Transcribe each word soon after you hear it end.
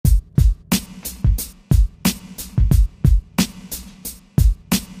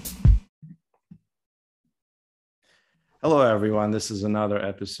Hello, everyone. This is another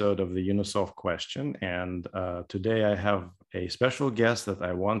episode of the Unisolve question. And today I have a special guest that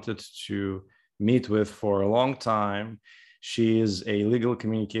I wanted to meet with for a long time. She is a legal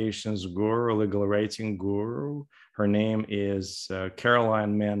communications guru, legal writing guru. Her name is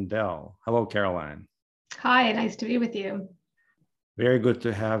Caroline Mandell. Hello, Caroline. Hi, nice to be with you. Very good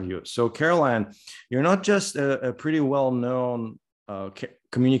to have you. So, Caroline, you're not just a pretty well-known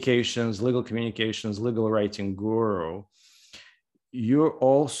legal writing guru. You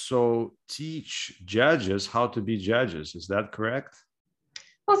also teach judges how to be judges. Is that correct?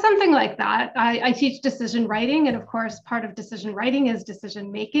 Well, something like that. I teach decision writing, and of course, part of decision writing is decision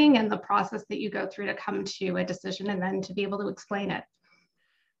making and the process that you go through to come to a decision and then to be able to explain it.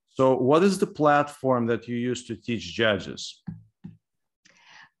 So, what is the platform that you use to teach judges?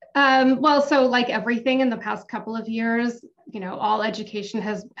 Well, so like everything in the past couple of years, all education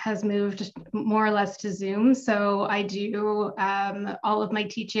has moved more or less to Zoom. So I do all of my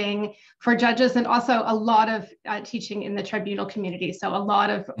teaching for judges and also a lot of teaching in the tribunal community. So a lot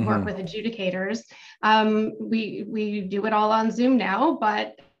of work with adjudicators. We do it all on Zoom now,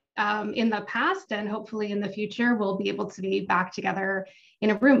 but in the past and hopefully in the future, we'll be able to be back together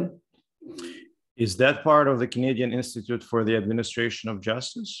in a room. Is that part of the Canadian Institute for the Administration of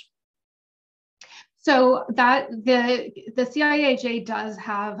Justice? So that the CIAJ does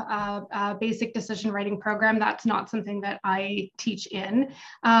have a basic decision writing program. That's not something that I teach in.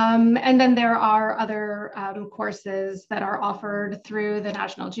 And then there are other courses that are offered through the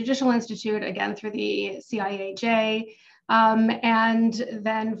National Judicial Institute, again, through the CIAJ. And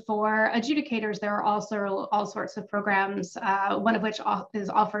then for adjudicators, there are also all sorts of programs, one of which is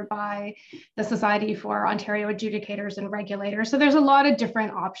offered by the Society for Ontario Adjudicators and Regulators. So there's a lot of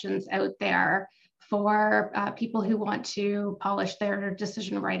different options out there for people who want to polish their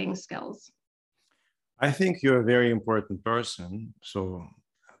decision writing skills. I think you're a very important person. So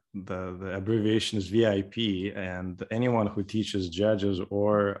the abbreviation is VIP, and anyone who teaches judges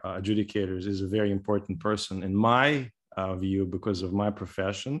or adjudicators is a very important person in my view because of my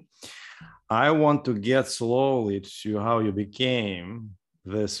profession. I want to get slowly to how you became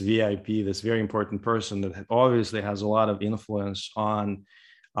this VIP, this very important person that obviously has a lot of influence on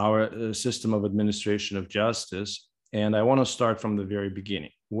our system of administration of justice. And I want to start from the very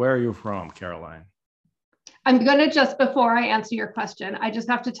beginning. Where are you from, Caroline? I'm going to, just before I answer your question, I just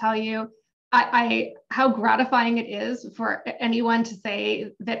have to tell you how gratifying it is for anyone to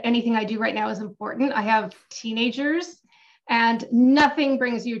say that anything I do right now is important. I have teenagers, and nothing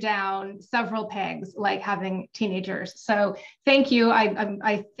brings you down several pegs like having teenagers. So thank you.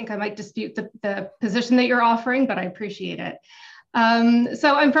 I think I might dispute the position that you're offering, but I appreciate it.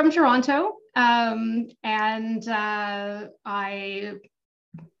 So I'm from Toronto, and I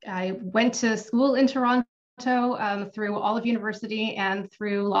went to school in Toronto through Olive University and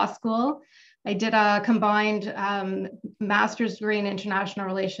through law school. I did a combined master's degree in international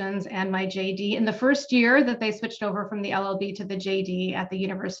relations and my JD in the first year that they switched over from the LLB to the JD at the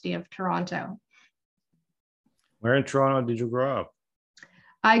University of Toronto. Where in Toronto did you grow up?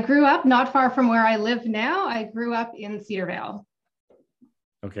 I grew up not far from where I live now. I grew up in Cedarvale.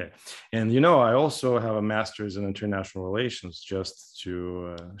 Okay. And I also have a master's in international relations just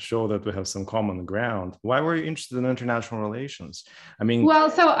to show that we have some common ground. Why were you interested in international relations? I mean,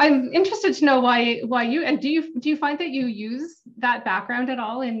 well, so I'm interested to know why you, and do you find that you use that background at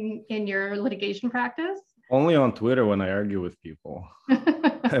all in your litigation practice? Only on Twitter when I argue with people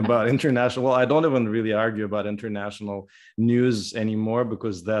about international. Well, I don't even really argue about international news anymore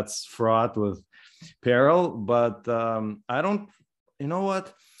because that's fraught with peril. But I don't. You know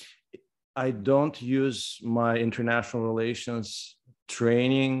what? I don't use my international relations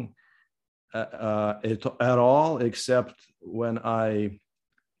training at all, except when I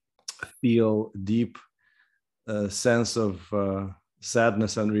feel deep sense of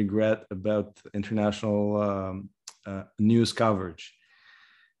sadness and regret about international news coverage.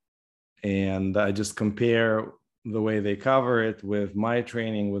 And I just compare the way they cover it with my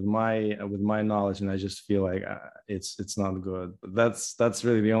training, with my knowledge, and I just feel like it's not good. But that's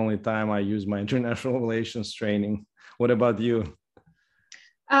really the only time I use my international relations training. What about you?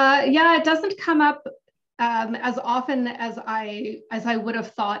 Yeah, it doesn't come up as often as I would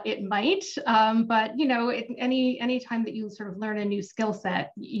have thought it might. But any time that you sort of learn a new skill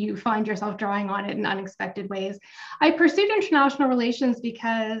set, you find yourself drawing on it in unexpected ways. I pursued international relations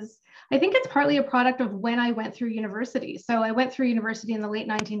because I think it's partly a product of when I went through university. So I went through university in the late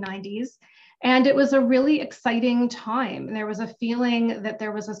 1990s, and it was a really exciting time. And there was a feeling that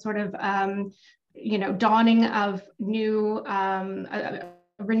there was a sort of, dawning of new,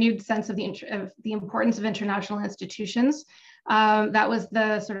 renewed sense of the importance of international institutions. That was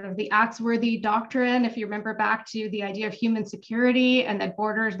the sort of the Axworthy doctrine, if you remember back to the idea of human security and that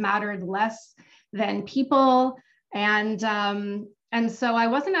borders mattered less than people. And so I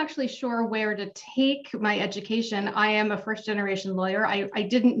wasn't actually sure where to take my education. I am a first-generation lawyer. I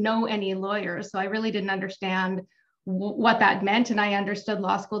didn't know any lawyers, so I really didn't understand what that meant. And I understood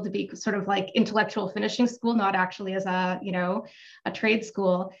law school to be sort of like intellectual finishing school, not actually as a, a trade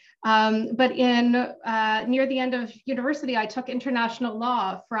school. But in near the end of university, I took international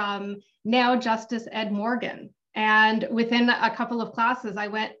law from now Justice Ed Morgan. And within a couple of classes, I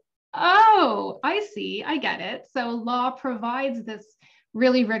went, oh, I see, I get it. So law provides this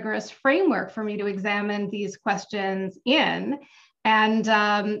really rigorous framework for me to examine these questions in. And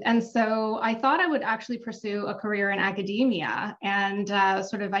so I thought I would actually pursue a career in academia and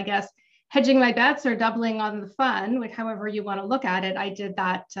sort of, I guess, hedging my bets or doubling on the fun, which, however you want to look at it. I did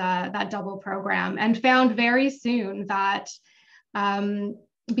that double program and found very soon that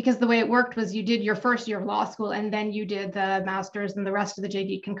because the way it worked was you did your first year of law school and then you did the master's and the rest of the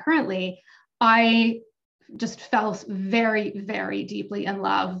JD concurrently. I just fell very, very deeply in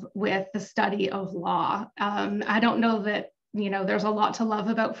love with the study of law. I don't know that there's a lot to love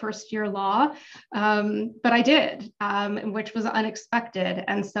about first year law, but I did, which was unexpected.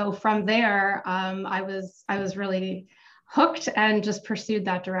 And so from there, I was really hooked and just pursued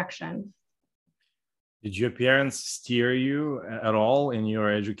that direction. Did your parents steer you at all in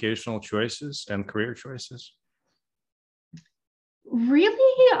your educational choices and career choices?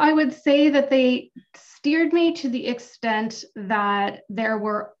 Really, I would say that they steered me to the extent that there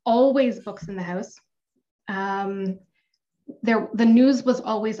were always books in the house. The news was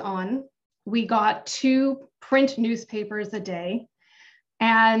always on. We got 2 print newspapers a day.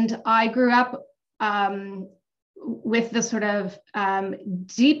 And I grew up with the sort of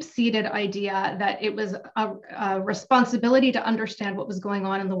deep-seated idea that it was a responsibility to understand what was going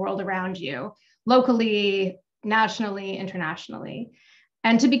on in the world around you, locally, nationally, internationally,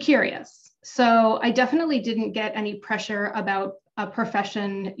 and to be curious. So I definitely didn't get any pressure about a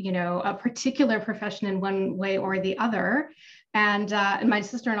profession, a particular profession in one way or the other. And my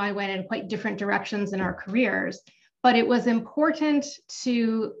sister and I went in quite different directions in our careers, but it was important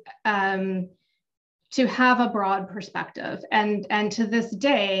to have a broad perspective. And to this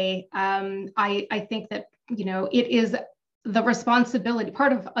day, I think that, it is the responsibility,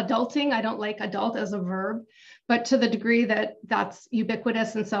 part of adulting. I don't like adult as a verb, but to the degree that that's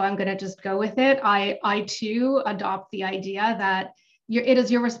ubiquitous, and so I'm going to just go with it, I too adopt the idea that it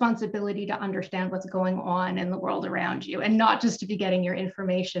is your responsibility to understand what's going on in the world around you, and not just to be getting your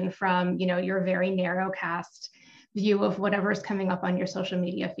information from, your very narrow cast view of whatever's coming up on your social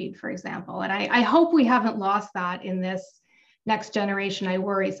media feed, for example. And I hope we haven't lost that in this next generation. I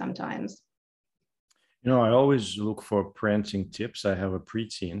worry sometimes. I always look for parenting tips. I have a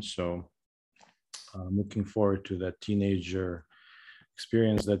preteen, so I'm looking forward to that teenager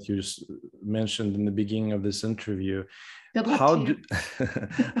experience that you just mentioned in the beginning of this interview. How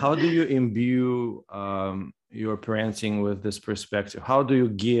do you imbue your parenting with this perspective? How do you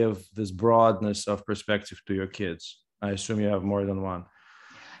give this broadness of perspective to your kids? I assume you have more than one.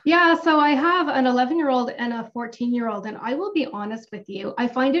 Yeah, so I have an 11-year-old and a 14-year-old, and I will be honest with you, I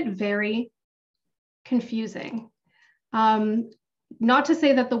find it very confusing. Not to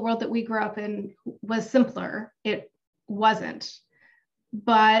say that the world that we grew up in was simpler, it wasn't,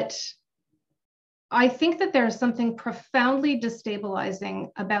 but I think that there's something profoundly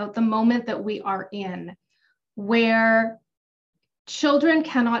destabilizing about the moment that we are in, where children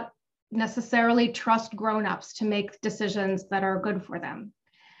cannot necessarily trust grown-ups to make decisions that are good for them.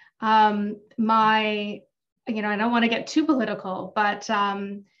 I don't want to get too political, but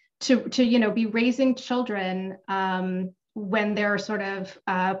to be raising children when their sort of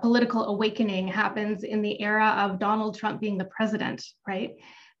political awakening happens in the era of Donald Trump being the president, right?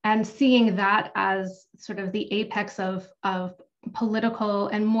 And seeing that as sort of the apex of political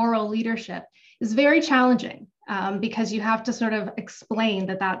and moral leadership is very challenging, because you have to sort of explain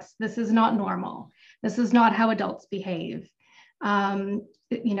that this is not normal. This is not how adults behave.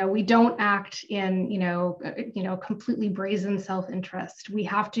 We don't act in, completely brazen self-interest. We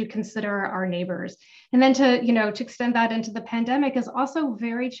have to consider our neighbors. And then to extend that into the pandemic is also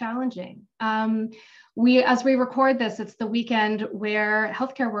very challenging. As we record this, it's the weekend where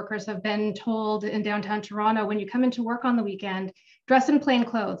healthcare workers have been told in downtown Toronto, when you come into work on the weekend, dress in plain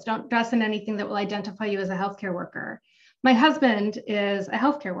clothes. Don't dress in anything that will identify you as a healthcare worker. My husband is a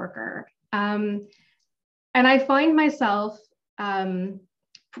healthcare worker. And I find myself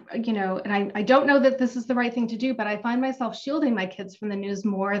and I don't know that this is the right thing to do, but I find myself shielding my kids from the news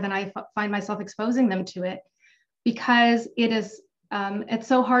more than I find myself exposing them to it, because it's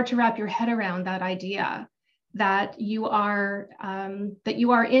so hard to wrap your head around that idea that you are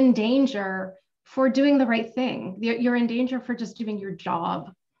in danger for doing the right thing. You're in danger for just doing your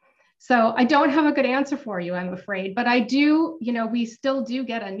job. So I don't have a good answer for you, I'm afraid, but I do, we still do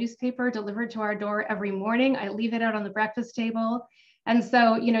get a newspaper delivered to our door every morning. I leave it out on the breakfast table. And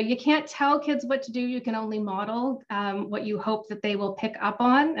so, you can't tell kids what to do. You can only model what you hope that they will pick up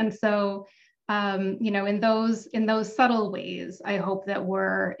on. And so, in those subtle ways, I hope that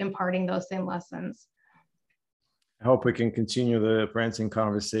we're imparting those same lessons. I hope we can continue the parenting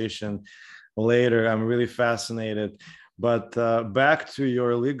conversation later. I'm really fascinated. But back to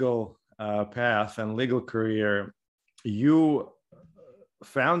your legal path and legal career, you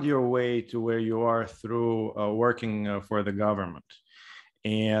found your way to where you are through working for the government.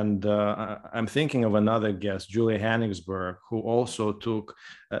 And I'm thinking of another guest, Julia Henningsberg, who also took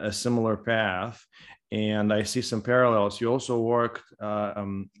a similar path. And I see some parallels. You also worked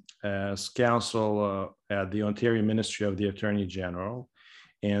as counsel at the Ontario Ministry of the Attorney General.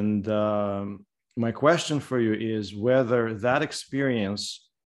 And my question for you is whether that experience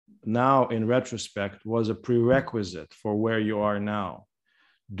now in retrospect was a prerequisite for where you are now.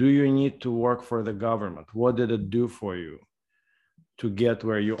 Do you need to work for the government? What did it do for you to get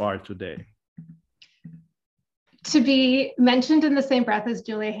where you are today? To be mentioned in the same breath as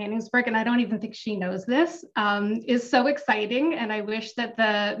Julia Henningsberg, and I don't even think she knows this, is so exciting. And I wish that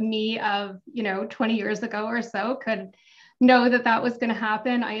the me of 20 years ago or so could know that that was going to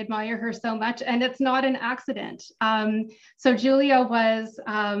happen. I admire her so much, and it's not an accident. So Julia was,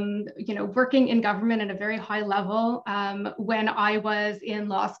 working in government at a very high level when I was in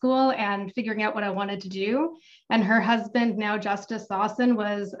law school and figuring out what I wanted to do. And her husband, now Justice Dawson,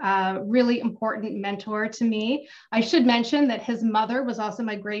 was a really important mentor to me. I should mention that his mother was also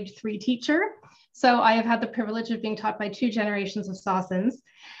my grade 3 teacher. So I have had the privilege of being taught by 2 generations of Dawsons.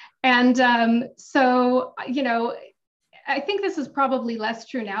 And I think this is probably less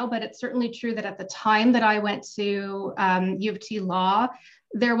true now, but it's certainly true that at the time that I went to U of T Law,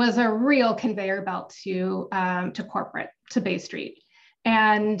 there was a real conveyor belt to corporate, to Bay Street.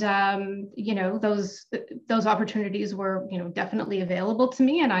 And, those opportunities were, definitely available to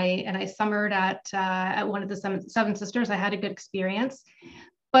me. And I summered at one of the Seven Sisters. I had a good experience,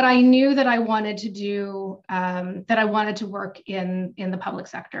 but I knew that I wanted to work in the public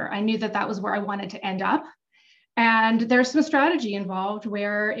sector. I knew that was where I wanted to end up. And there's some strategy involved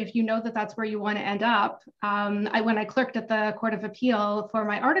where if you know that that's where you want to end up, when I clerked at the Court of Appeal for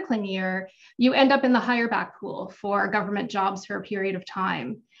my articling year, you end up in the higher back pool for government jobs for a period of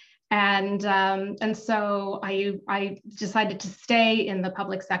time. And so I decided to stay in the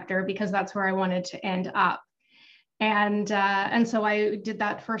public sector because that's where I wanted to end up. And so I did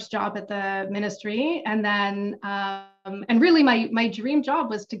that first job at the ministry, and then and really my dream job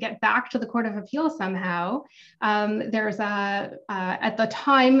was to get back to the Court of Appeal somehow. At the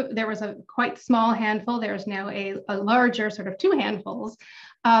time there was a quite small handful. There's now a larger sort of 2 handfuls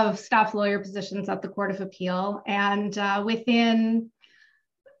of staff lawyer positions at the Court of Appeal, and within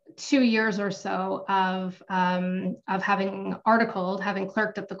 2 years or so of having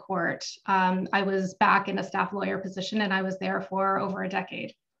clerked at the court, I was back in a staff lawyer position, and I was there for over a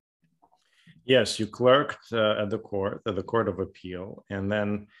decade. Yes, you clerked at the Court of Appeal, and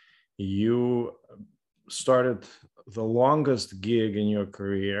then you started the longest gig in your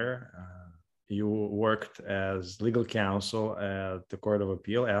career. You worked as legal counsel at the Court of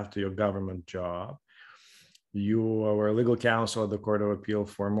Appeal after your government job. You were legal counsel at the Court of Appeal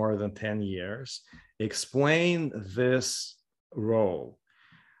for more than 10 years. Explain this role.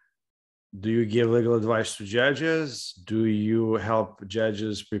 Do you give legal advice to judges? Do you help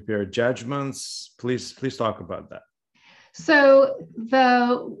judges prepare judgments? Please talk about that. So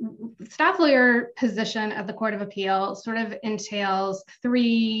the staff lawyer position at the Court of Appeal sort of entails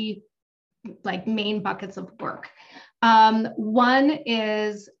 3 main buckets of work. One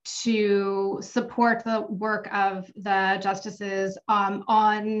is to support the work of the justices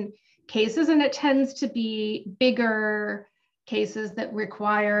on cases, and it tends to be bigger cases that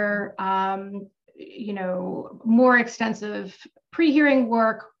require, more extensive pre-hearing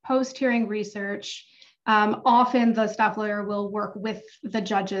work, post-hearing research. Often the staff lawyer will work with the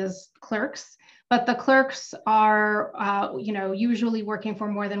judge's clerks, but the clerks are, usually working for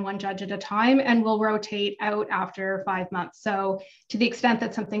more than one judge at a time and will rotate out after 5 months. So to the extent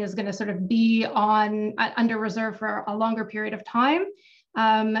that something is going to sort of be under reserve for a longer period of time,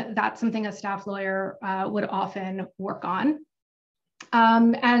 that's something a staff lawyer would often work on.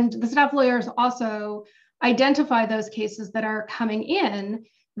 And the staff lawyers also identify those cases that are coming in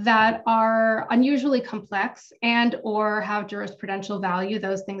that are unusually complex and or have jurisprudential value.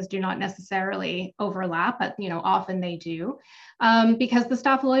 Those things do not necessarily overlap, but often they do, because the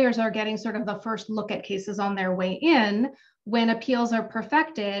staff lawyers are getting sort of the first look at cases on their way in. When appeals are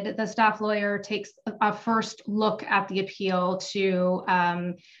perfected, the staff lawyer takes a first look at the appeal to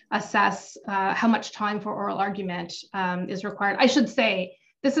assess how much time for oral argument is required. I should say,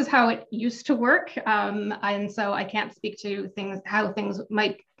 this is how it used to work. And so I can't speak to how things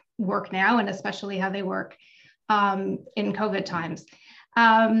might work now, and especially how they work in COVID times.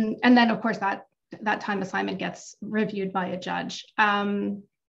 And then, of course, that time assignment gets reviewed by a judge. And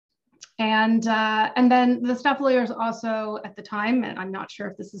then the staff lawyers also at the time, and I'm not sure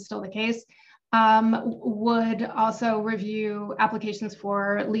if this is still the case, would also review applications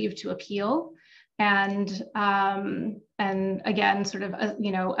for leave to appeal. And again, sort of,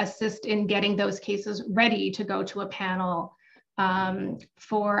 assist in getting those cases ready to go to a panel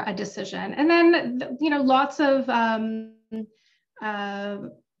for a decision. And then, lots of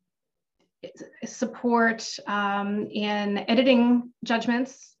support in editing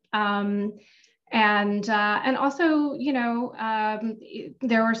judgments. And also,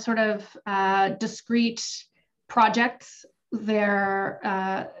 there were sort of discrete projects there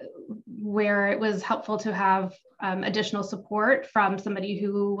where it was helpful to have additional support from somebody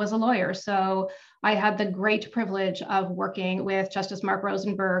who was a lawyer. So I had the great privilege of working with Justice Mark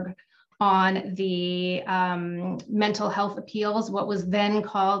Rosenberg on the mental health appeals, what was then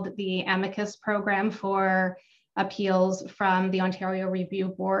called the amicus program for appeals from the Ontario Review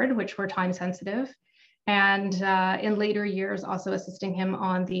Board, which were time sensitive. And in later years, also assisting him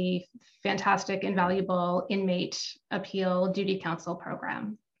on the fantastic and valuable inmate appeal duty counsel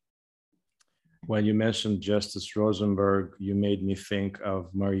program. When you mentioned Justice Rosenberg, you made me think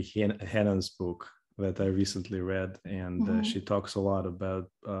of Marie Hennon's book that I recently read, and she talks a lot about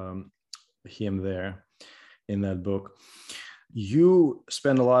him there in that book. You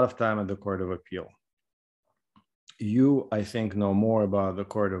spend a lot of time at the Court of Appeal. You, I think, know more about the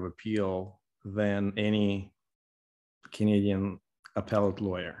Court of Appeal than any Canadian appellate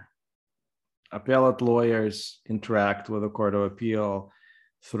lawyer. Appellate lawyers interact with the Court of Appeal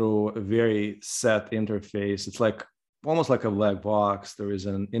through a very set interface. It's like almost like a black box. There is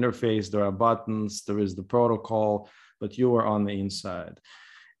an interface, there are buttons, there is the protocol, but you are on the inside.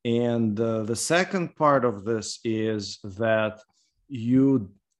 And the second part of this is that you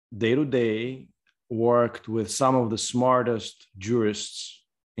day to day worked with some of the smartest jurists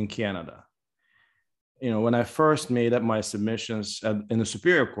in Canada. When I first made up my submissions in the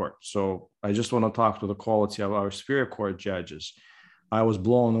Superior Court, so I just want to talk to the quality of our Superior Court judges, I was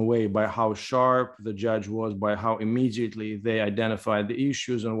blown away by how sharp the judge was, by how immediately they identified the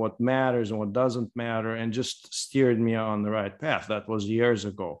issues and what matters and what doesn't matter, and just steered me on the right path. That was years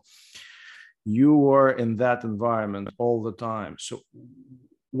ago. You were in that environment all the time. So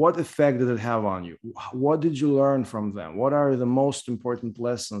what effect did it have on you? What did you learn from them? What are the most important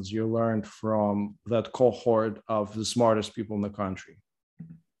lessons you learned from that cohort of the smartest people in the country?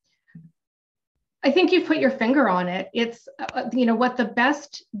 I think you've put your finger on it. It's, what the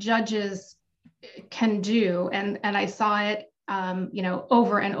best judges can do. And I saw it,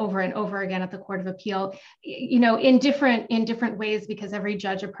 over and over and over again at the Court of Appeal, in different ways, because every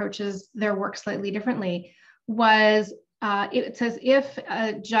judge approaches their work slightly differently, was it's as if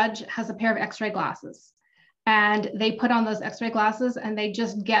a judge has a pair of X-ray glasses and they put on those X-ray glasses and they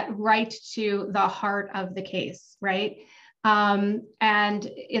just get right to the heart of the case, right? And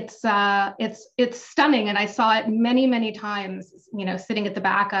it's stunning. And I saw it many, many times, sitting at the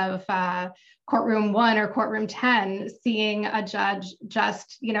back of courtroom 1 or courtroom 10, seeing a judge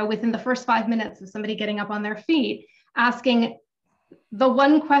just, within the first 5 minutes of somebody getting up on their feet, asking the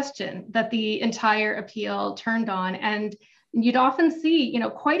one question that the entire appeal turned on. And you'd often see,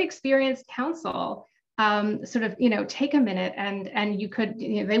 quite experienced counsel sort of, take a minute and you could,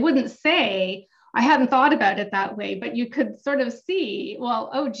 they wouldn't say, I hadn't thought about it that way, but you could sort of see, well,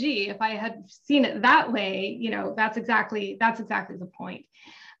 oh, gee, if I had seen it that way, that's exactly the point.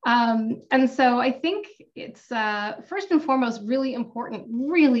 And so I think it's first and foremost really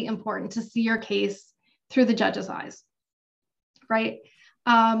important to see your case through the judge's eyes, right?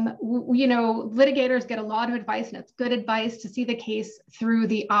 Litigators get a lot of advice, and it's good advice to see the case through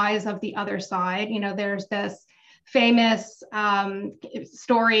the eyes of the other side. There's this famous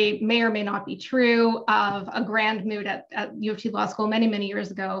story, may or may not be true, of a grand moot at U of T Law School many, many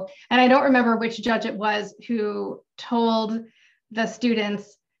years ago. And I don't remember which judge it was who told the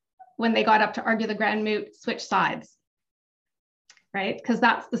students when they got up to argue the grand moot, switch sides. right? Because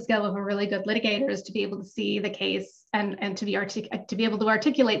that's the skill of a really good litigator, is to be able to see the case and to be able to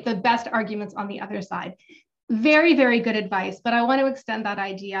articulate the best arguments on the other side. Very, very good advice, but I want to extend that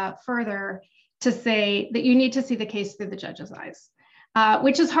idea further to say that you need to see the case through the judge's eyes,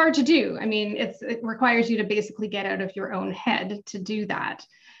 which is hard to do. I mean, it requires you to basically get out of your own head to do that.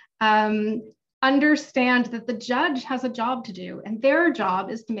 Understand that the judge has a job to do, and their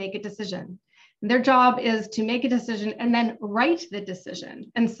job is to make a decision. Their job is to make a decision and then write the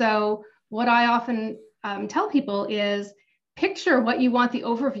decision. And so what I often tell people is picture what you want the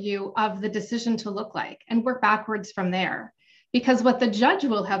overview of the decision to look like and work backwards from there. Because what the judge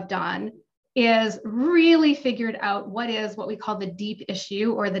will have done is really figured out what we call the deep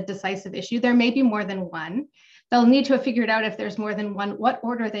issue or the decisive issue. There may be more than one. They'll need to have figured out, if there's more than one, what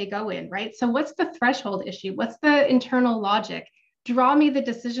order they go in, right? So what's the threshold issue? What's the internal logic? Draw me the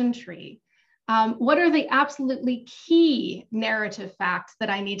decision tree. What are the absolutely key narrative facts that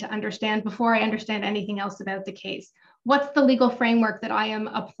I need to understand before I understand anything else about the case? What's the legal framework that I am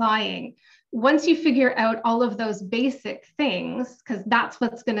applying? Once you figure out all of those basic things, because that's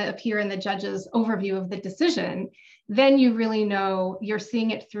what's going to appear in the judge's overview of the decision, then you really know you're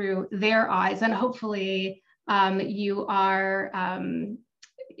seeing it through their eyes, and hopefully you're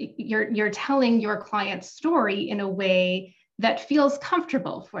telling your client's story in a way that feels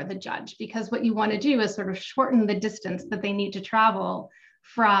comfortable for the judge, because what you want to do is sort of shorten the distance that they need to travel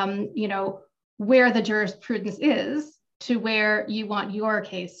from, where the jurisprudence is to where you want your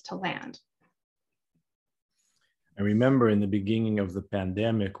case to land. I remember in the beginning of the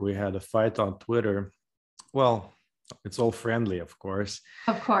pandemic, we had a fight on Twitter. Well, it's all friendly, of course.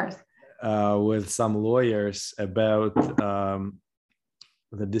 Of course. With some lawyers about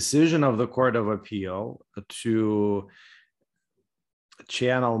the decision of the Court of Appeal to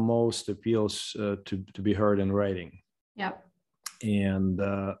channel most appeals to be heard in writing. Yep. And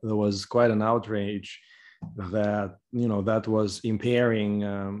there was quite an outrage that, that was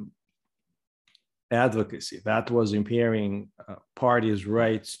impairing advocacy, that was impairing parties'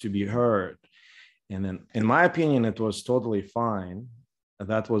 rights to be heard. And then, in my opinion, it was totally fine.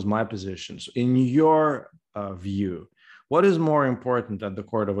 That was my position. So in your view, what is more important at the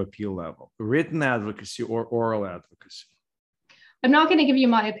Court of Appeal level, written advocacy or oral advocacy? I'm not going to give you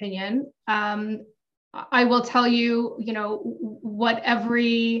my opinion. I will tell you, what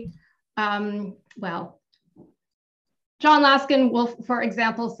every, John Laskin will, for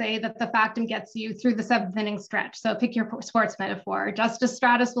example, say that the factum gets you through the 7th inning stretch. So pick your sports metaphor. Justice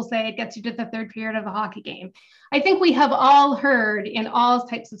Stratus will say it gets you to the 3rd period of a hockey game. I think we have all heard in all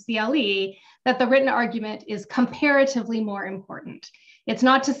types of CLE that the written argument is comparatively more important. It's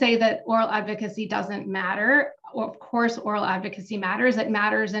not to say that oral advocacy doesn't matter. Of course, oral advocacy matters. It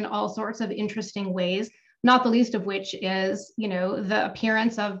matters in all sorts of interesting ways, not the least of which is, the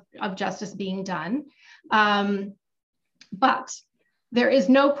appearance of justice being done. But there is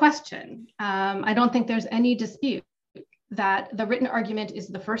no question, I don't think there's any dispute, that the written argument is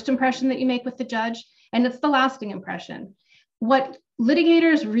the first impression that you make with the judge, and it's the lasting impression. What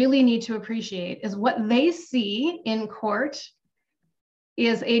litigators really need to appreciate is what they see in court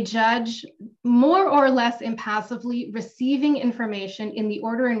is a judge more or less impassively receiving information in the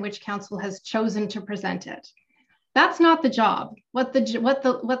order in which counsel has chosen to present it. That's not the job. What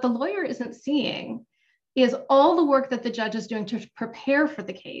the lawyer isn't seeing is all the work that the judge is doing to prepare for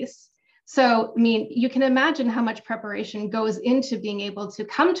the case. So, you can imagine how much preparation goes into being able to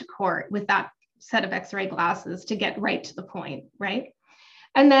come to court with that set of X-ray glasses to get right to the point, right?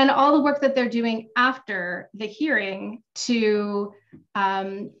 And then all the work that they're doing after the hearing to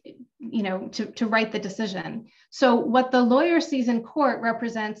write the decision. So what the lawyer sees in court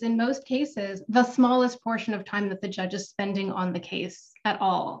represents, in most cases, the smallest portion of time that the judge is spending on the case at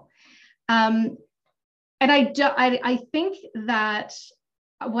all. And I think that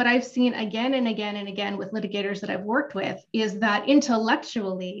what I've seen again and again and again with litigators that I've worked with is that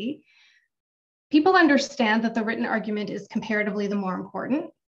intellectually, people understand that the written argument is comparatively the more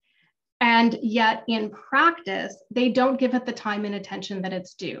important. And yet in practice, they don't give it the time and attention that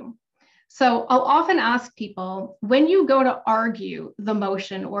it's due. So I'll often ask people, when you go to argue the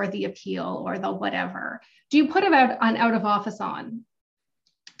motion or the appeal or the whatever, do you put an out of office on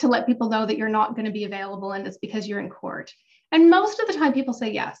to let people know that you're not going to be available and it's because you're in court? And most of the time people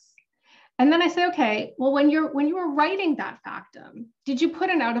say yes. And then I say, okay, well, when you were writing that factum, did you put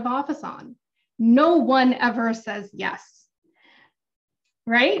an out of office on? No one ever says yes,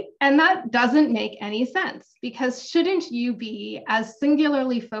 right? And that doesn't make any sense, because shouldn't you be as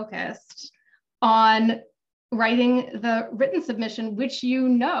singularly focused on writing the written submission, which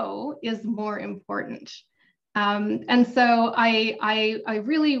is more important? And so I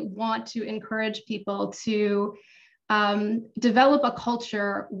really want to encourage people to develop a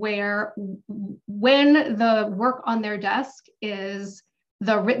culture where when the work on their desk is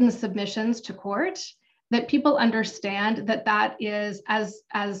the written submissions to court, that people understand that that is as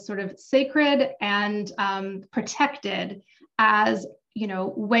sort of sacred and protected as, you know,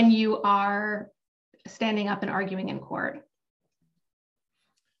 when you are standing up and arguing in court.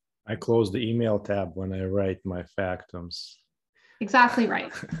 I close the email tab when I write my factums. Exactly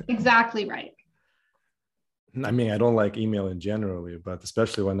right. Exactly right. I mean, I don't like email generally, but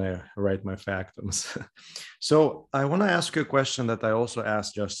especially when I write my factums. So I want to ask you a question that I also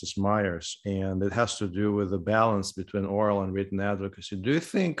asked Justice Myers, and it has to do with the balance between oral and written advocacy. Do you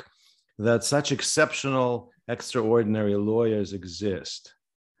think that such exceptional, extraordinary lawyers exist,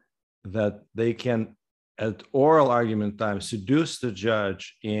 that they can, at oral argument time, seduce the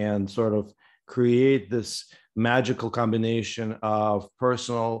judge and sort of create this magical combination of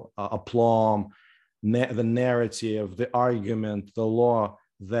personal aplomb, the narrative, the argument, the law,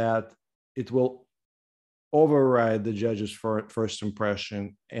 that it will override the judge's first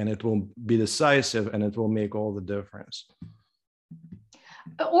impression, and it will be decisive, and it will make all the difference?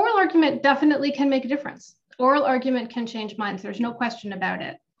 Oral argument definitely can make a difference. Oral argument can change minds. There's no question about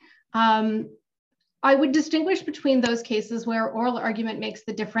it. I would distinguish between those cases where oral argument makes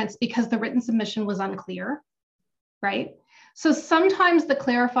the difference because the written submission was unclear, right? So sometimes the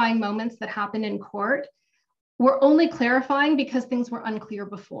clarifying moments that happen in court were only clarifying because things were unclear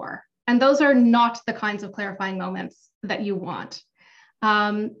before. And those are not the kinds of clarifying moments that you want.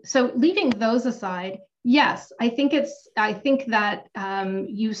 So leaving those aside, yes, I think that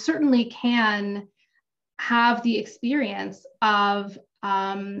you certainly can have the experience of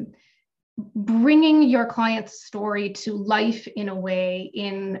bringing your client's story to life in a way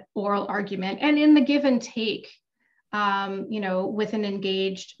in oral argument and in the give and take, you know, with an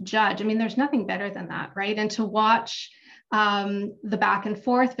engaged judge. I mean, there's nothing better than that, right? And to watch the back and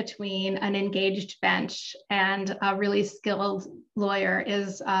forth between an engaged bench and a really skilled lawyer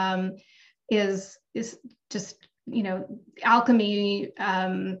is just, you know, alchemy,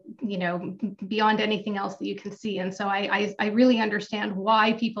 you know, beyond anything else that you can see. And so I really understand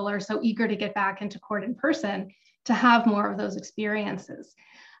why people are so eager to get back into court in person to have more of those experiences.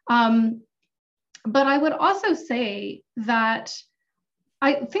 But I would also say that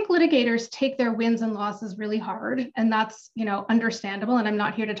I think litigators take their wins and losses really hard, and that's, you know, understandable. And I'm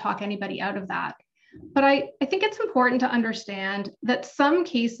not here to talk anybody out of that. But I think it's important to understand that some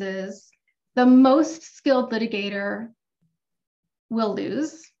cases, the most skilled litigator will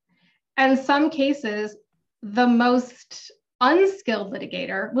lose. And some cases, the most unskilled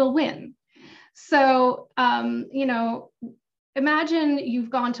litigator will win. So, you know, imagine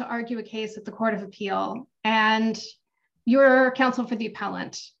you've gone to argue a case at the Court of Appeal and you're counsel for the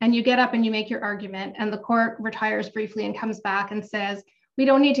appellant, and you get up and you make your argument, and the court retires briefly and comes back and says, we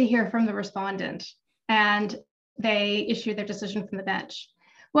don't need to hear from the respondent, and they issue their decision from the bench.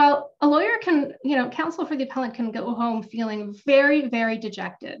 Well, a lawyer can, you know, counsel for the appellant can go home feeling very, very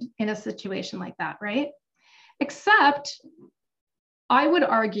dejected in a situation like that, right? Except I would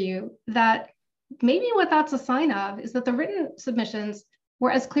argue that maybe what that's a sign of is that the written submissions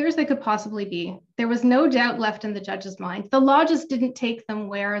were as clear as they could possibly be. There was no doubt left in the judge's mind. The law just didn't take them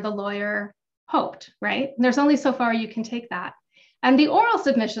where the lawyer hoped, right? And there's only so far you can take that. And the oral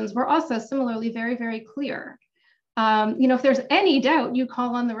submissions were also similarly very, very clear. You know, if there's any doubt, you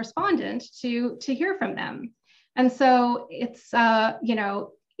call on the respondent to hear from them. And so it's, you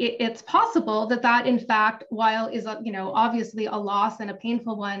know, it's possible that that, in fact, while is, you know, obviously a loss and a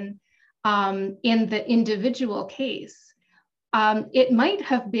painful one in the individual case, it might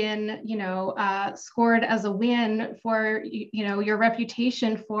have been, you know, scored as a win for, you know, your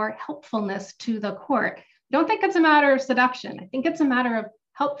reputation for helpfulness to the court. I don't think it's a matter of seduction. I think it's a matter of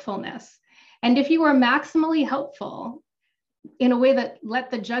helpfulness. And if you are maximally helpful in a way that let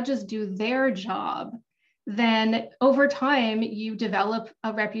the judges do their job, then over time you develop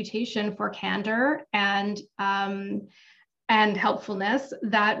a reputation for candor and helpfulness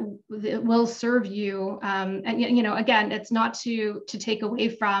that will serve you. And, you know, again, it's not to take away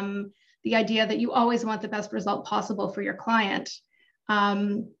from the idea that you always want the best result possible for your client.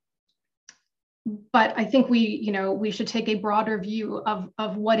 But I think we should take a broader view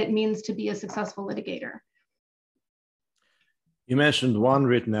of what it means to be a successful litigator. You mentioned one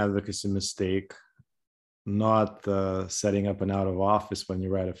written advocacy mistake, not setting up an out of office when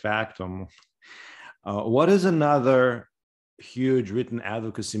you write a factum. What is another huge written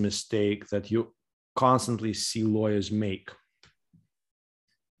advocacy mistake that you constantly see lawyers make?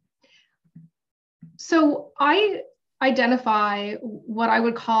 So I identify what I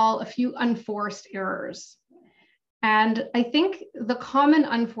would call a few unforced errors. And I think the common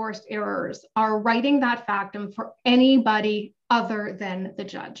unforced errors are writing that factum for anybody other than the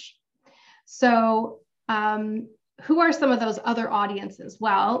judge. So who are some of those other audiences?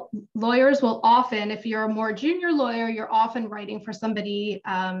 Well, lawyers will often, if you're a more junior lawyer, you're often writing for somebody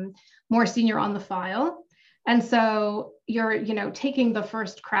more senior on the file. And so you're, taking the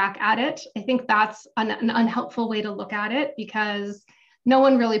first crack at it. I think that's an unhelpful way to look at it, because no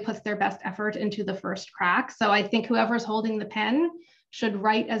one really puts their best effort into the first crack. So I think whoever's holding the pen should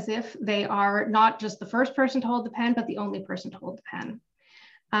write as if they are not just the first person to hold the pen, but the only person to hold the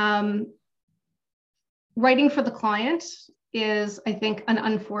pen. Writing for the client is, I think, an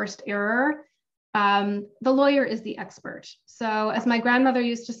unforced error. The lawyer is the expert. So as my grandmother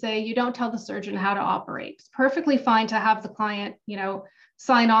used to say, you don't tell the surgeon how to operate. It's perfectly fine to have the client,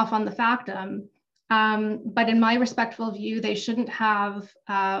 sign off on the factum. But in my respectful view, they shouldn't have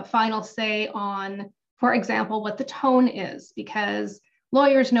final say on, for example, what the tone is, because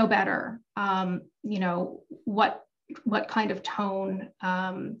lawyers know better, what kind of tone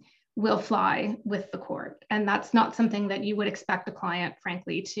will fly with the court. And that's not something that you would expect the client,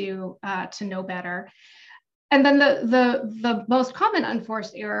 frankly, to know better. And then the most common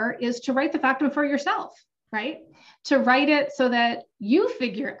unforced error is to write the factum for yourself, right? To write it so that you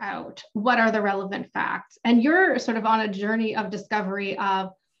figure out what are the relevant facts, and you're sort of on a journey of discovery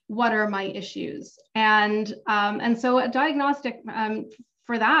of what are my issues. And so a diagnostic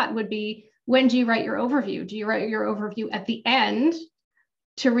for that would be, when do you write your overview? Do you write your overview at the end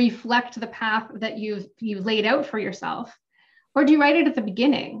to reflect the path that you've laid out for yourself? Or do you write it at the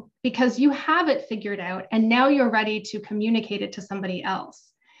beginning because you have it figured out and now you're ready to communicate it to somebody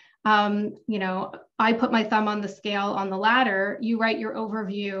else? I put my thumb on the scale on the latter. You write your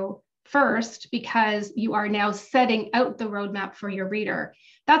overview first because you are now setting out the roadmap for your reader.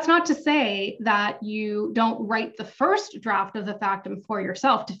 That's not to say that you don't write the first draft of the factum for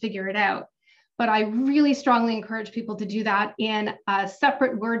yourself to figure it out. But I really strongly encourage people to do that in a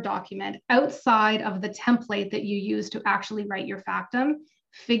separate Word document outside of the template that you use to actually write your factum.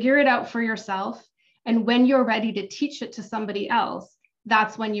 Figure it out for yourself. And when you're ready to teach it to somebody else,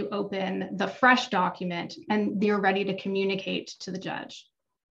 that's when you open the fresh document and you're ready to communicate to the judge.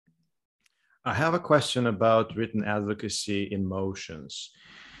 I have a question about written advocacy in motions.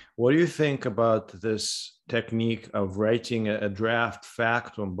 What do you think about this technique of writing a draft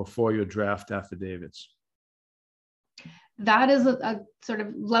factum before you draft affidavits? That is a sort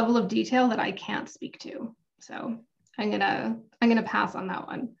of level of detail that I can't speak to. So I'm gonna pass on that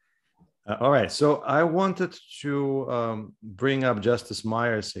one. All right. So I wanted to bring up Justice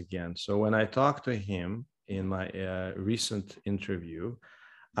Myers again. So when I talked to him in my recent interview,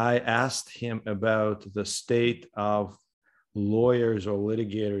 I asked him about the state of lawyers or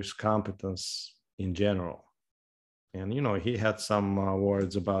litigators' competence in general. And, he had some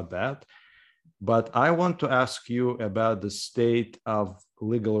words about that. But I want to ask you about the state of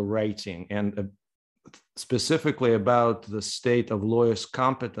legal writing and specifically about the state of lawyers'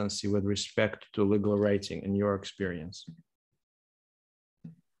 competency with respect to legal writing in your experience.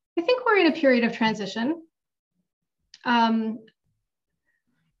 I think we're in a period of transition.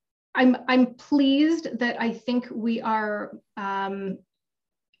 I'm pleased that I think we are,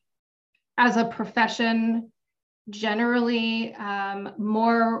 as a profession, generally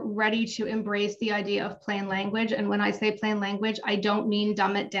more ready to embrace the idea of plain language. And when I say plain language, I don't mean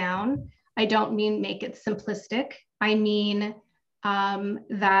dumb it down. I don't mean make it simplistic. I mean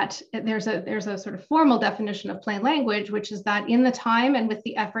that there's a sort of formal definition of plain language, which is that in the time and with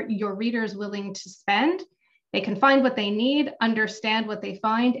the effort your reader is willing to spend, they can find what they need, understand what they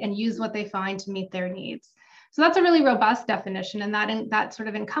find, and use what they find to meet their needs. So that's a really robust definition, and that sort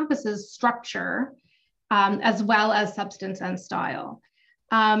of encompasses structure as well as substance and style.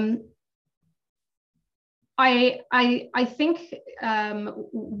 I think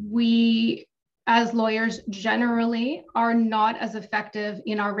we, as lawyers, generally are not as effective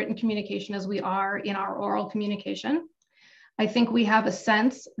in our written communication as we are in our oral communication. I think we have a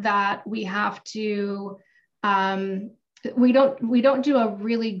sense that we have to, we don't do a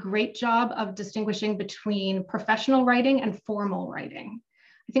really great job of distinguishing between professional writing and formal writing.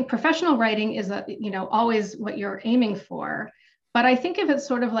 I think professional writing is always what you're aiming for, but I think of it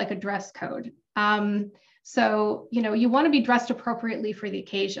sort of like a dress code. So, you want to be dressed appropriately for the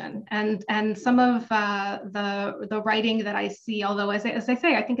occasion. And some of the writing that I see, although as I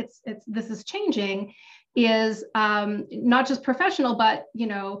say, I think this is changing, is not just professional, but,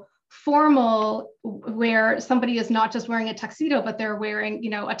 formal where somebody is not just wearing a tuxedo, but they're wearing,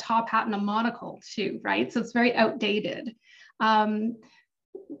 a top hat and a monocle too, right? So it's very outdated.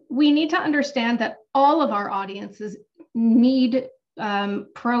 We need to understand that all of our audiences need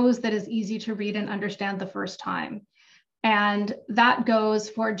prose that is easy to read and understand the first time. And that goes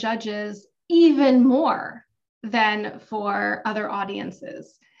for judges even more than for other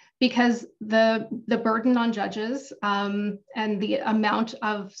audiences, because the burden on judges and the amount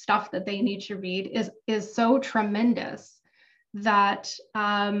of stuff that they need to read is so tremendous that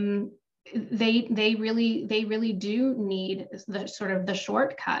they really do need the sort of the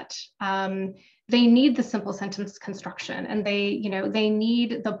shortcut. They need the simple sentence construction, and they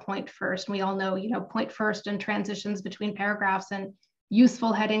need the point first. We all know, point first and transitions between paragraphs and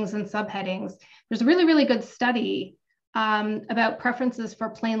useful headings and subheadings. There's a really, really good study about preferences for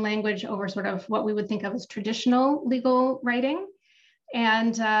plain language over sort of what we would think of as traditional legal writing.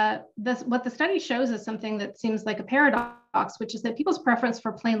 And what the study shows is something that seems like a paradox, which is that people's preference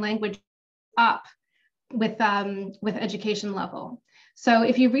for plain language up with education level. So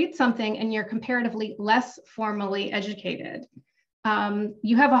if you read something and you're comparatively less formally educated,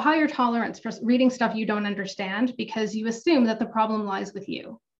 you have a higher tolerance for reading stuff you don't understand because you assume that the problem lies with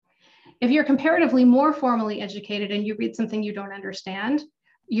you. If you're comparatively more formally educated and you read something you don't understand,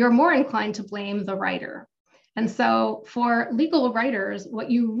 you're more inclined to blame the writer. And so for legal writers,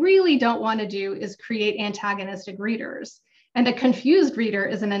 what you really don't want to do is create antagonistic readers. And a confused reader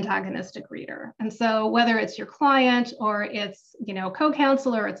is an antagonistic reader. And so whether it's your client or it's,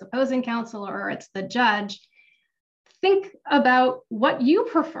 co-counsel, or it's opposing counsel, or it's the judge, think about what you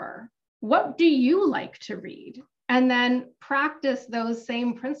prefer. What do you like to read? And then practice those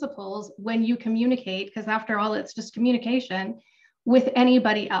same principles when you communicate, because after all, it's just communication with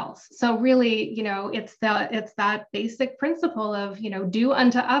anybody else. So really, it's that basic principle of, do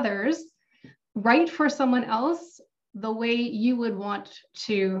unto others, write for someone else the way you would want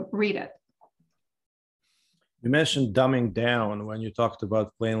to read it. You mentioned dumbing down when you talked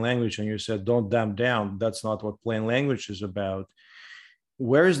about plain language, and you said, don't dumb down. That's not what plain language is about.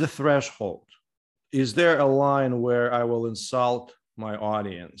 Where is the threshold? Is there a line where I will insult my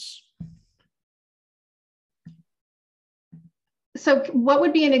audience? So what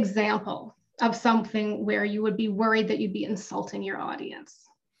would be an example of something where you would be worried that you'd be insulting your audience?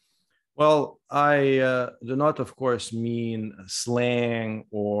 Well, I do not, of course, mean slang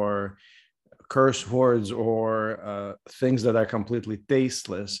or curse words or things that are completely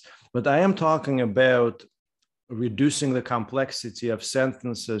tasteless, but I am talking about reducing the complexity of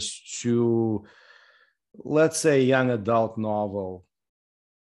sentences to, let's say, young adult novel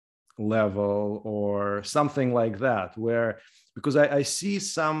level or something like that, where, because I see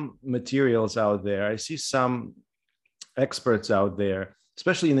some materials out there, I see some experts out there,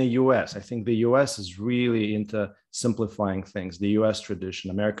 especially in the US. I think the US is really into simplifying things, the US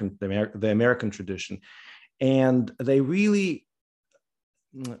tradition, the American tradition. And they really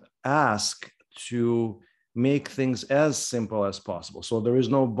ask to make things as simple as possible. So there is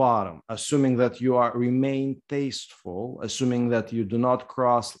no bottom, assuming that you remain tasteful, assuming that you do not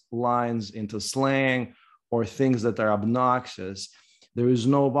cross lines into slang or things that are obnoxious. There is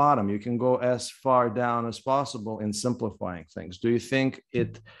no bottom. You can go as far down as possible in simplifying things. Do you think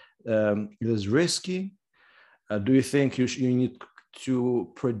it is risky? Do you think you need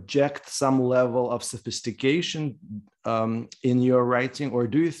to project some level of sophistication in your writing? Or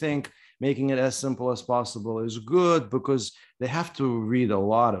do you think making it as simple as possible is good because they have to read a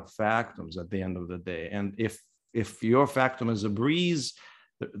lot of factums at the end of the day? And if your factum is a breeze,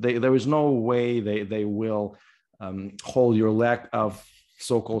 there is no way they will hold your lack of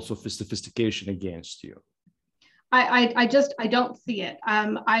so-called sophistication against you. I don't see it.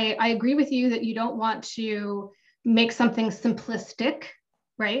 I agree with you that you don't want to make something simplistic,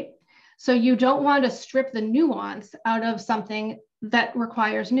 right? So you don't want to strip the nuance out of something that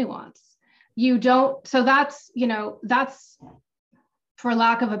requires nuance. You don't, so that's, that's, for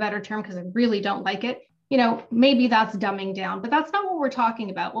lack of a better term, because I really don't like it, maybe that's dumbing down, but that's not what we're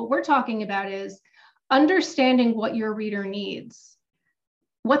talking about. What we're talking about is understanding what your reader needs,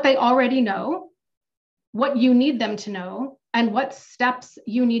 what they already know, what you need them to know, and what steps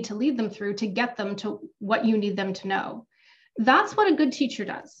you need to lead them through to get them to what you need them to know. That's what a good teacher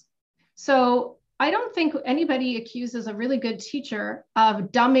does. So I don't think anybody accuses a really good teacher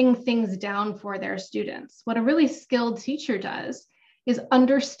of dumbing things down for their students. What a really skilled teacher does is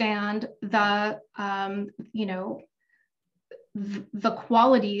understand the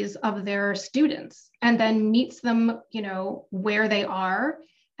qualities of their students and then meets them, where they are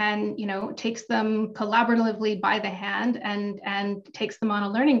and takes them collaboratively by the hand and takes them on a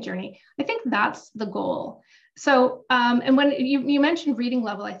learning journey. I think that's the goal. So, and when you mentioned reading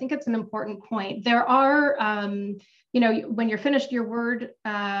level, I think it's an important point. There are, when you're finished your Word,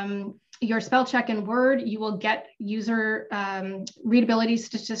 your spell check in Word, you will get user readability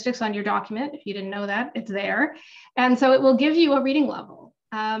statistics on your document. If you didn't know that, it's there. And so it will give you a reading level.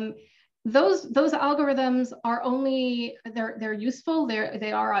 Those algorithms are only, they're useful,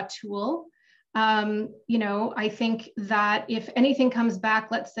 they are a tool. I think that if anything comes back,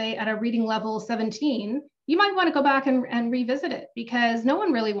 let's say at a reading level 17, you might want to go back and revisit it, because no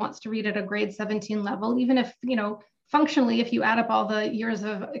one really wants to read at a grade 17 level, even if, functionally, if you add up all the years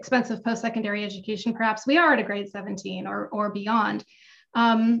of expensive post-secondary education, perhaps we are at a grade 17 or beyond.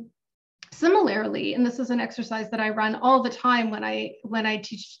 Similarly, and this is an exercise that I run all the time when I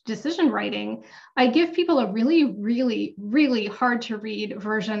teach decision writing, I give people a really, really, really hard to read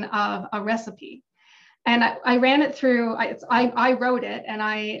version of a recipe. And I ran it through, I wrote it, and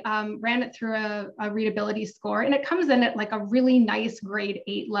I ran it through a readability score, and it comes in at like a really nice grade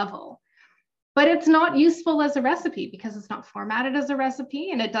 8 level. But it's not useful as a recipe because it's not formatted as a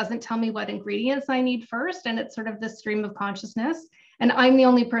recipe, and it doesn't tell me what ingredients I need first. And it's sort of this stream of consciousness, and I'm the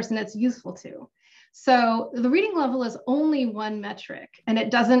only person it's useful to. So the reading level is only one metric, and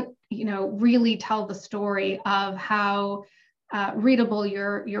it doesn't, really tell the story of how readable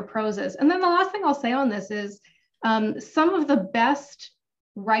your prose is. And then the last thing I'll say on this is some of the best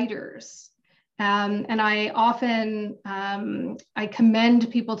writers, and I often, I commend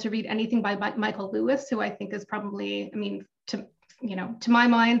people to read anything by Michael Lewis, who I think is probably, to my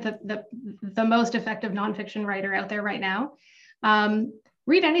mind, the most effective nonfiction writer out there right now.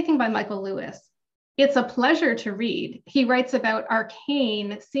 Read anything by Michael Lewis. It's a pleasure to read. He writes about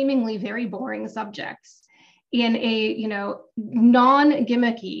arcane, seemingly very boring subjects in a,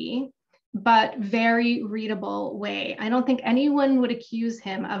 non-gimmicky, but very readable way. I don't think anyone would accuse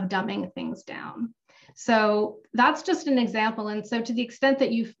him of dumbing things down. So that's just an example. And so to the extent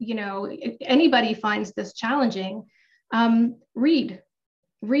that if anybody finds this challenging, read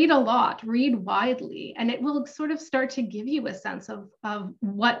a lot, read widely, and it will sort of start to give you a sense of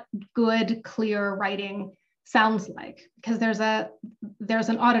what good, clear writing sounds like, because there's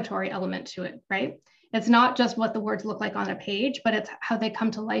an auditory element to it, right? It's not just what the words look like on a page, but it's how they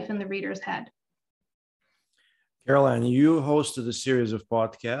come to life in the reader's head. Caroline, you hosted a series of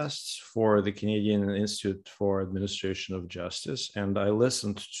podcasts for the Canadian Institute for Administration of Justice, and I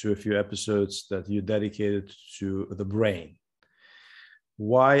listened to a few episodes that you dedicated to the brain.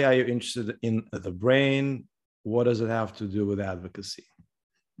 Why are you interested in the brain? What does it have to do with advocacy?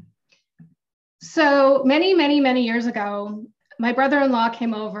 So many, many, many years ago, my brother-in-law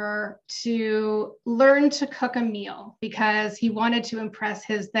came over to learn to cook a meal because he wanted to impress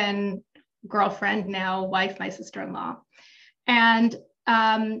his then girlfriend, now wife, my sister-in-law. And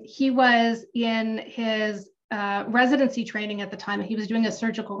he was in his residency training at the time. He was doing a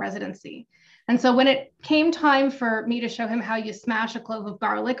surgical residency. And so when it came time for me to show him how you smash a clove of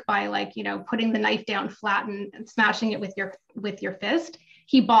garlic by putting the knife down flat and smashing it with your fist,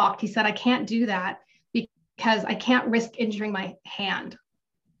 he balked. He said, I can't do that because I can't risk injuring my hand.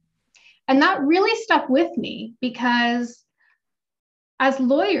 And that really stuck with me because as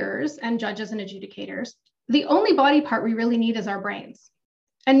lawyers and judges and adjudicators, the only body part we really need is our brains.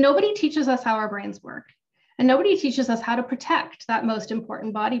 And nobody teaches us how our brains work. And nobody teaches us how to protect that most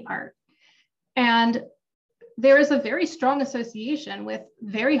important body part. And there is a very strong association with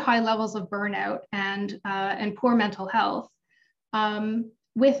very high levels of burnout and poor mental health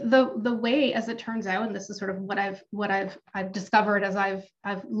with the way, as it turns out, and this is sort of what I've discovered as I've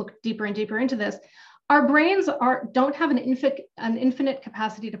looked deeper and deeper into this. Our brains don't have an infinite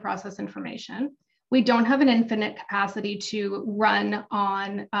capacity to process information. We don't have an infinite capacity to run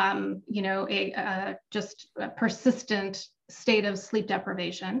on just a persistent state of sleep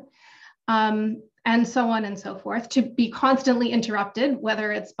deprivation. And so on and so forth, to be constantly interrupted,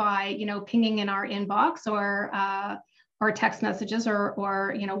 whether it's by, pinging in our inbox or text messages or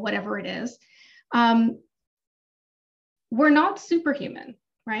whatever it is. We're not superhuman,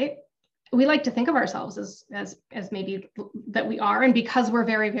 right? We like to think of ourselves as maybe that we are. And because we're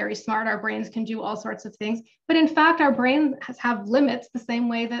very, very smart, our brains can do all sorts of things. But in fact, our brains have limits the same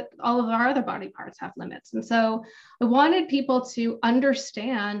way that all of our other body parts have limits. And so I wanted people to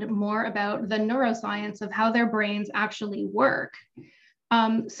understand more about the neuroscience of how their brains actually work,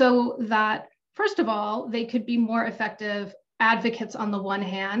 so that, first of all, they could be more effective advocates on the one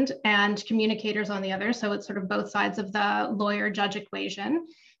hand and communicators on the other. So it's sort of both sides of the lawyer-judge equation.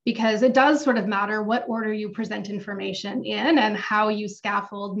 because it does sort of matter what order you present information in and how you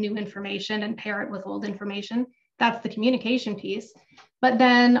scaffold new information and pair it with old information. That's the communication piece. But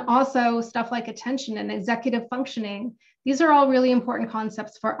then also stuff like attention and executive functioning. These are all really important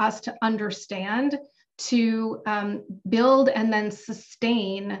concepts for us to understand, to build and then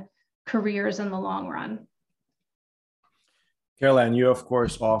sustain careers in the long run. Caroline, you of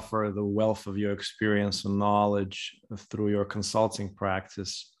course offer the wealth of your experience and knowledge through your consulting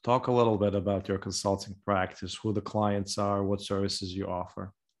practice. Talk a little bit about your consulting practice, who the clients are, what services you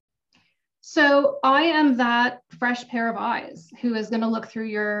offer. So I am that fresh pair of eyes who is going to look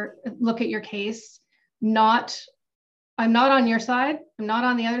at your case. I'm not on your side. I'm not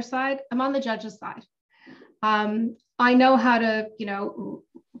on the other side. I'm on the judge's side. I know how to,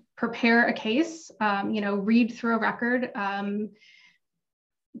 prepare a case, read through a record,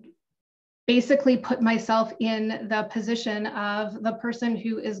 basically put myself in the position of the person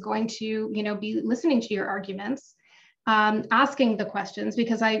who is going to, be listening to your arguments, asking the questions,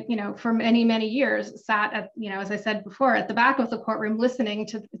 because I, for many, many years sat at, as I said before, at the back of the courtroom, listening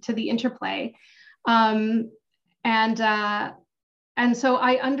to the interplay. And so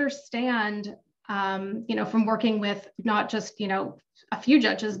I understand, from working with not just, a few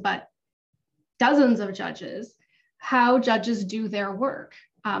judges, but dozens of judges, how judges do their work.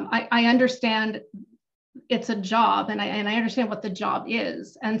 I understand it's a job, and I understand what the job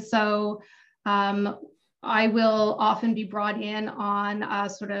is. And so I will often be brought in on a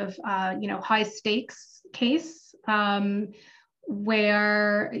sort of, high stakes case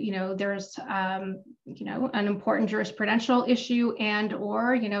where, there's, an important jurisprudential issue and,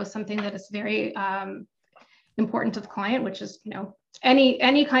 or, something that is very important to the client, which is,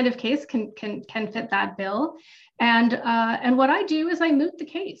 any kind of case can fit that bill. And what I do is I moot the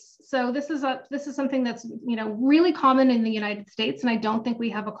case. So this is something that's, really common in the United States. And I don't think we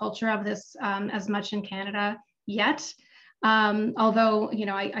have a culture of this as much in Canada yet. Although,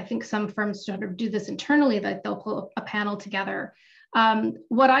 I think some firms sort of do this internally, that they'll pull a panel together.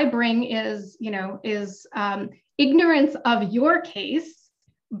 What I bring is, ignorance of your case,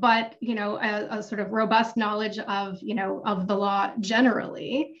 but, a sort of robust knowledge of, of the law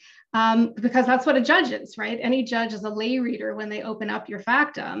generally, because that's what a judge is, right? Any judge is a lay reader when they open up your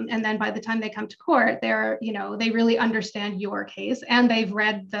factum. And then by the time they come to court, they're, they really understand your case, and they've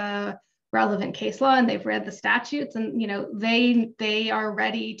read the relevant case law, and they've read the statutes, and, they are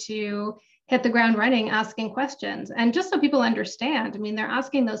ready to hit the ground running, asking questions. And just so people understand, they're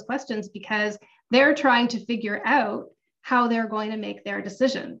asking those questions because they're trying to figure out how they're going to make their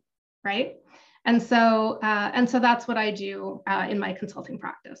decision, right? And so that's what I do in my consulting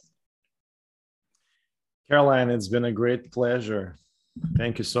practice. Caroline, it's been a great pleasure.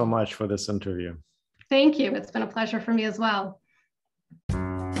 Thank you so much for this interview. Thank you. It's been a pleasure for me as well.